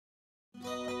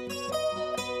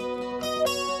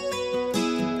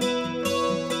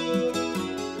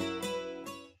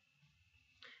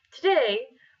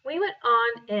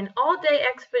an all-day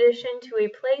expedition to a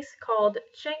place called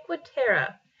Cinque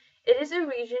Terre. It is a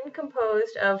region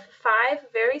composed of 5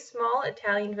 very small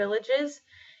Italian villages,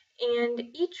 and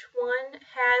each one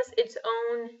has its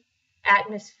own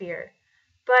atmosphere.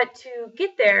 But to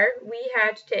get there, we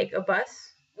had to take a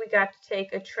bus, we got to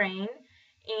take a train,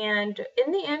 and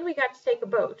in the end we got to take a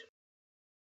boat.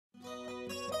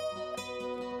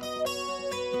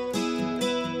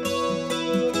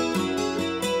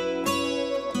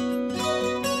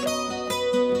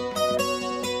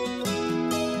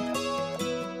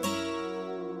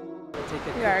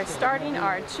 We are starting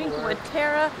our Cinque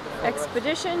Terre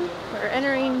expedition. We're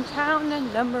entering town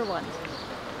number 1.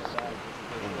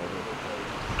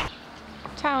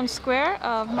 Town square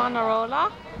of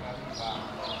Manarola.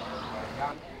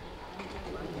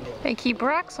 They keep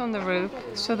rocks on the roof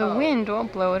so the wind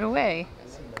won't blow it away.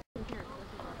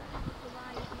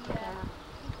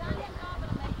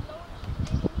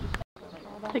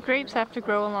 The grapes have to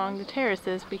grow along the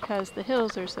terraces because the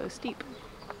hills are so steep.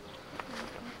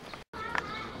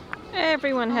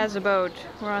 Everyone has a boat.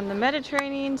 We're on the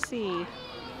Mediterranean Sea.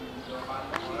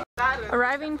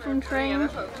 Arriving from train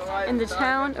in the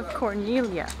town of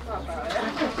Cornelia.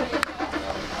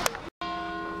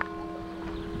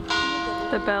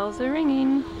 The bells are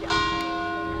ringing.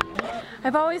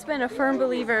 I've always been a firm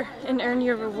believer in earn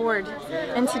your reward,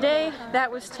 and today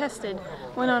that was tested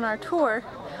when on our tour,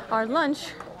 our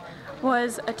lunch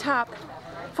was atop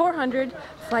 400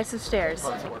 flights of stairs.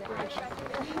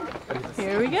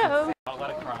 Here we go.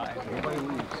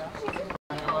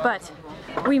 But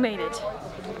we made it.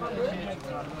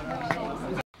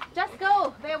 Just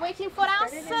go. They're waiting for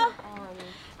us.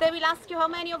 They will ask you how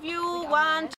many of you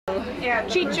want. Yeah,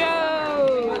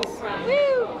 Chichos!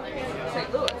 Woo!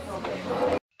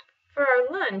 For our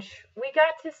lunch, we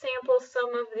got to sample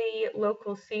some of the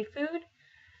local seafood,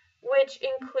 which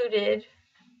included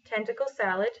tentacle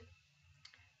salad,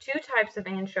 2 types of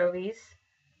anchovies,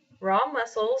 raw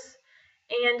mussels,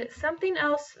 and something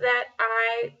else that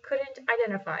I couldn't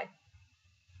identify.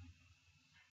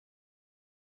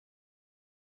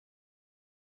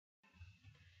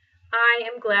 I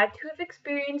am glad to have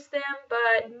experienced them,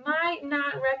 but might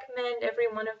not recommend every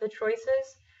one of the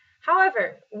choices.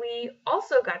 However, we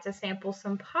also got to sample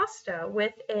some pasta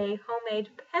with a homemade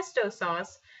pesto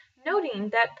sauce, noting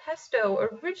that pesto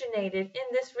originated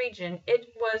in this region.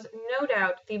 It was no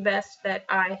doubt the best that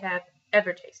I have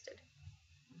ever tasted.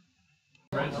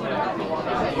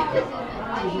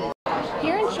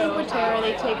 Here in Cinque Terre,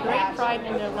 they take great pride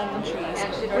in their lemon trees,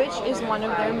 which is one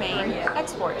of their main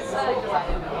exports.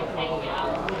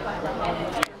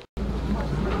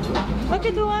 Look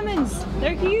at the lemons!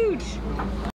 They're huge!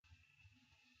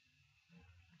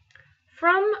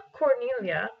 From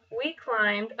Cornelia, we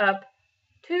climbed up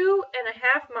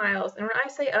 2.5 miles, and when I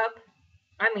say up,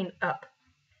 I mean up,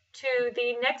 to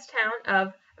the next town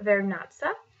of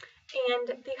Vernazza, and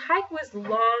the hike was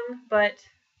long, but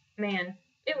man,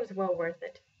 it was well worth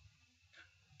it.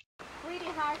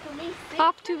 Really hard to miss.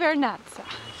 Off to Vernazza.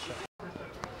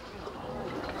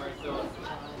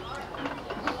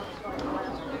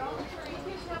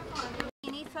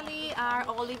 In Italy are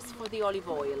olives for the olive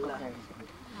oil.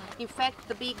 In fact,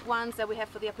 the big ones that we have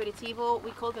for the aperitivo,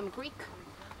 we call them Greek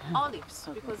olives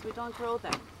because we don't grow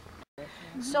them.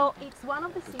 So it's one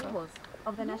of the symbols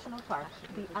of the national park,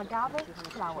 the agave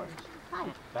flower. Hi.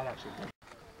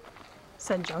 It's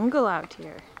a jungle out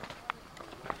here.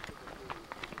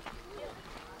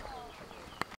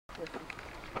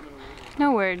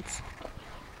 No words.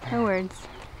 No words.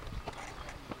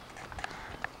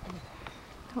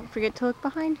 Don't forget to look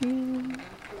behind you.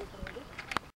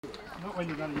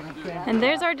 And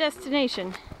there's our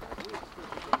destination.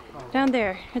 Down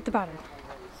there at the bottom.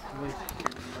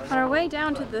 On our way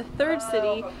down to the 3rd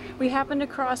city, we happened to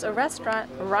cross a restaurant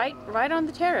right on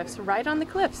the terrace, right on the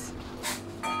cliffs.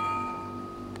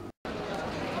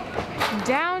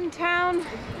 Downtown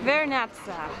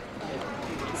Vernazza,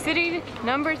 city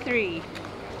number 3.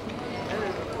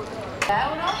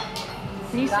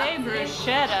 You say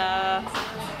bruschetta.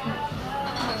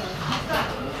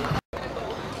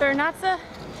 Vernazza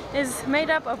is made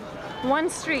up of one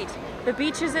street. The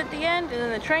beach is at the end and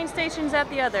then the train station's at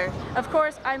the other. Of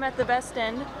course, I'm at the best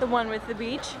end, the one with the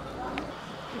beach.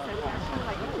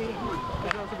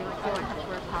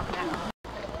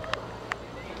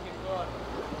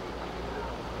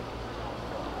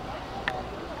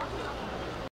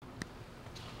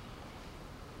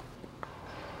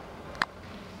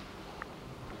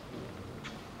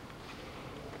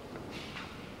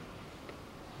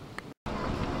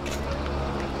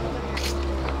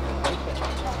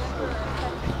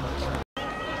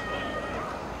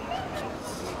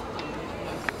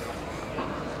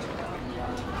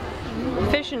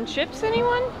 and chips,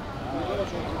 anyone?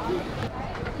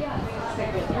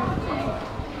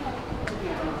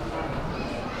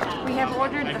 We have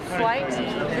ordered the flight.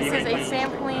 This is a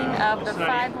sampling of the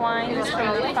 5 wines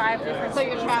from the 5 different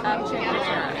cities of Cinque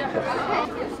Terre.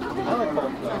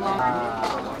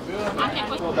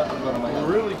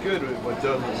 Really good with what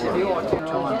doesn't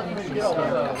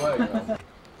work.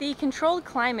 The controlled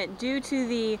climate due to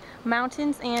the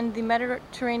mountains and the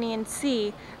Mediterranean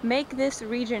Sea make this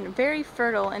region very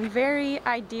fertile and very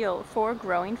ideal for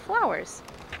growing flowers.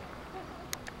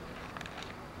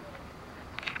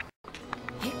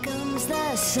 Here comes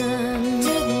the sun,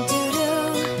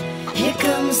 doo-doo-doo. Here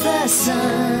comes the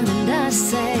sun, and I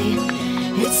say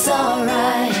it's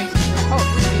alright.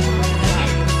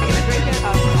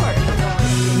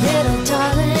 Little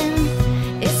darling,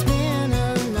 it's been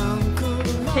a long, cool,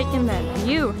 Taking that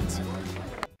view.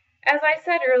 As I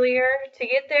said earlier, to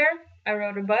get there, I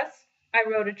rode a bus, I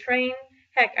rode a train,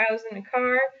 heck, I was in a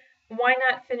car. Why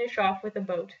not finish off with a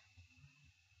boat?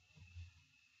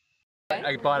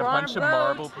 I bought a bunch of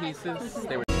marble pieces.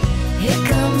 They were Here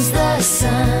comes the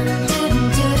sun.